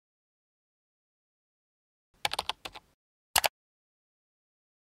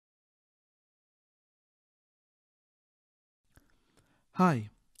Hi,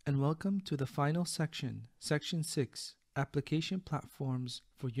 and welcome to the final section, Section 6, Application Platforms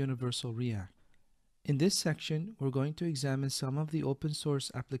for Universal React. In this section, we're going to examine some of the open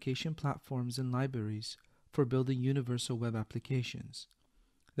source application platforms and libraries for building universal web applications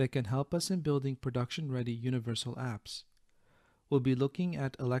that can help us in building production-ready universal apps. We'll be looking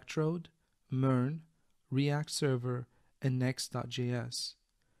at Electrode, Mern, React Server, and Next.js.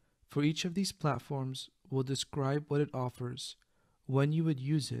 For each of these platforms, we'll describe what it offers, when you would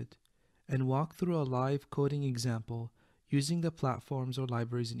use it, and walk through a live coding example using the platforms or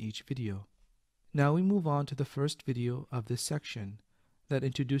libraries in each video. Now we move on to the first video of this section that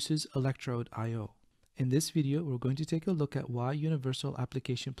introduces Electrode.io. In this video, we're going to take a look at why universal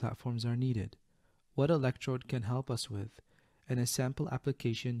application platforms are needed, what Electrode can help us with, and a sample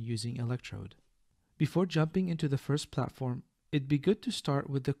application using Electrode. Before jumping into the first platform, it'd be good to start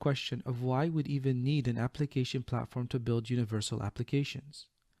with the question of why we'd even need an application platform to build universal applications.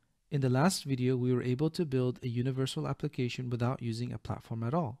 In the last video, we were able to build a universal application without using a platform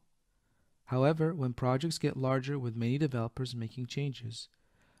at all. However, when projects get larger with many developers making changes,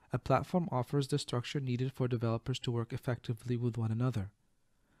 a platform offers the structure needed for developers to work effectively with one another.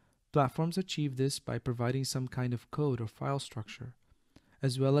 Platforms achieve this by providing some kind of code or file structure,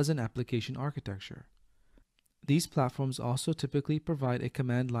 as well as an application architecture. These platforms also typically provide a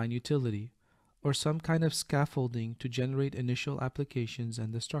command line utility or some kind of scaffolding to generate initial applications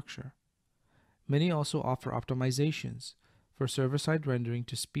and the structure. Many also offer optimizations for server-side rendering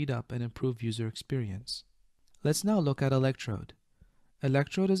to speed up and improve user experience. Let's now look at Electrode.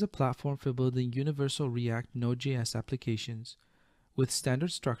 Electrode is a platform for building universal React Node.js applications with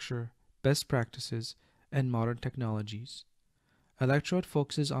standard structure, best practices, and modern technologies. Electrode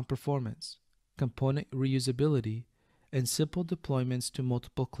focuses on performance, component reusability, and simple deployments to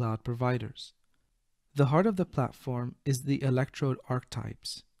multiple cloud providers. The heart of the platform is the Electrode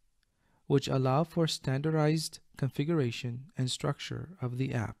archetypes, which allow for standardized configuration and structure of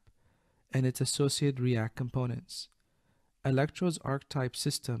the app and its associated React components. Electrode's archetype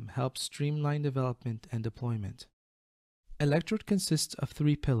system helps streamline development and deployment. Electrode consists of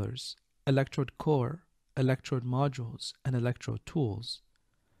three pillars: Electrode Core, Electrode Modules, and Electrode Tools.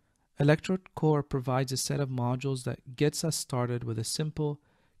 Electrode Core provides a set of modules that gets us started with a simple,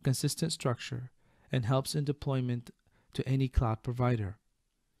 consistent structure and helps in deployment to any cloud provider.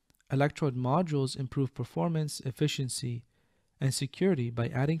 Electrode Modules improve performance, efficiency, and security by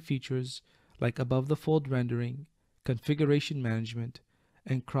adding features like above-the-fold rendering, configuration management,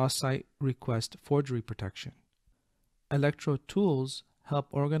 and cross-site request forgery protection. Electrode Tools help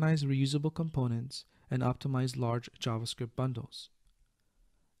organize reusable components and optimize large JavaScript bundles.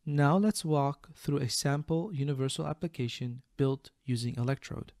 Now let's walk through a sample universal application built using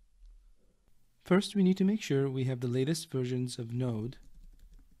Electrode. First, we need to make sure we have the latest versions of Node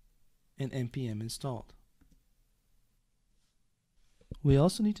and npm installed. We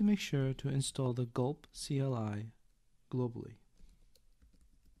also need to make sure to install the gulp CLI globally.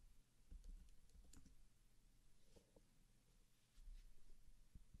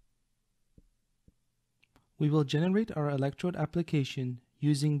 We will generate our Electrode application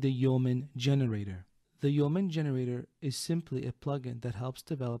using the Yeoman generator. The Yeoman generator is simply a plugin that helps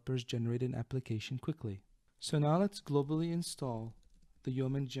developers generate an application quickly. So now let's globally install the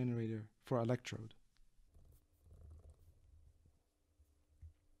Yeoman generator for Electrode.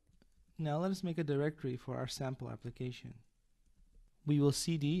 Now let us make a directory for our sample application. We will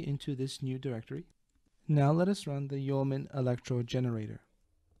cd into this new directory. Now let us run the Yeoman Electrode generator.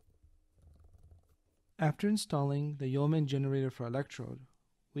 After installing the Yeoman generator for Electrode,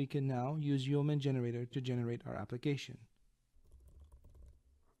 we can now use Yeoman generator to generate our application.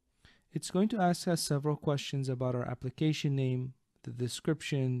 It's going to ask us several questions about our application name, the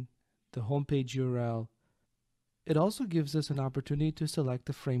description, the homepage URL. It also gives us an opportunity to select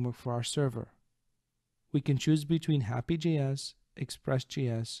the framework for our server. We can choose between Happy.js,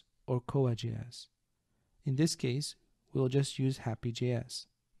 Express.js, or Koa.js. In this case, we'll just use Happy.js.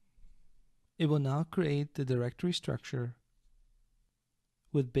 It will now create the directory structure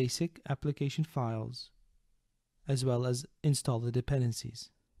with basic application files, as well as install the dependencies.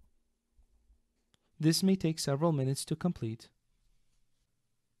 This may take several minutes to complete,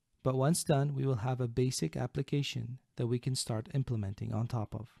 but once done, we will have a basic application that we can start implementing on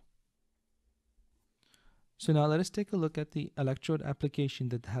top of. So now let us take a look at the Electrode application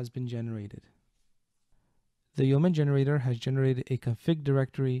that has been generated. The Yeoman generator has generated a config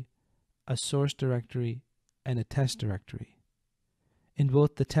directory, a source directory, and a test directory. In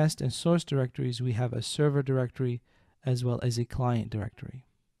both the test and source directories, we have a server directory as well as a client directory.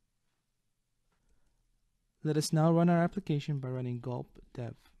 Let us now run our application by running gulp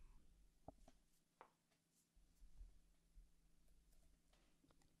dev.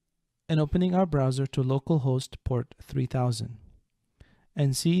 And opening our browser to localhost port 3000.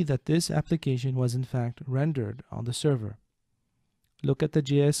 And see that this application was in fact rendered on the server. Look at the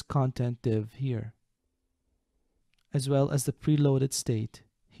JS content div here, as well as the preloaded state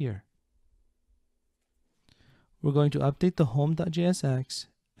here. We're going to update the home.jsx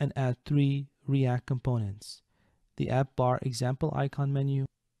and add 3 React components: the app bar example icon menu,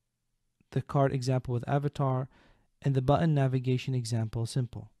 the card example with avatar, and the button navigation example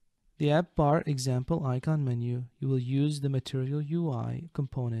simple. The app bar example icon menu, you will use the Material UI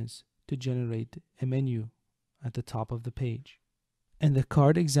components to generate a menu at the top of the page. And the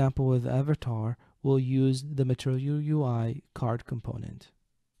card example with avatar will use the Material UI card component.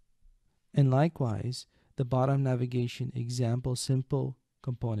 And likewise, the bottom navigation example simple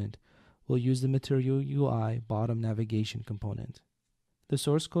component will use the Material UI bottom navigation component. The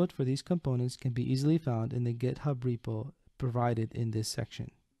source code for these components can be easily found in the GitHub repo provided in this section.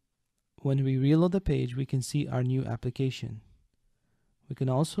 When we reload the page, we can see our new application. We can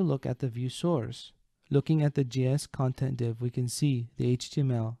also look at the view source. Looking at the JS content div, we can see the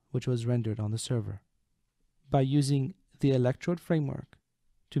HTML which was rendered on the server. By using the Electrode framework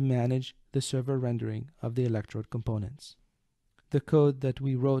to manage the server rendering of the Electrode components. The code that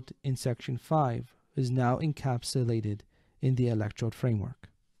we wrote in section 5 is now encapsulated in the Electrode framework.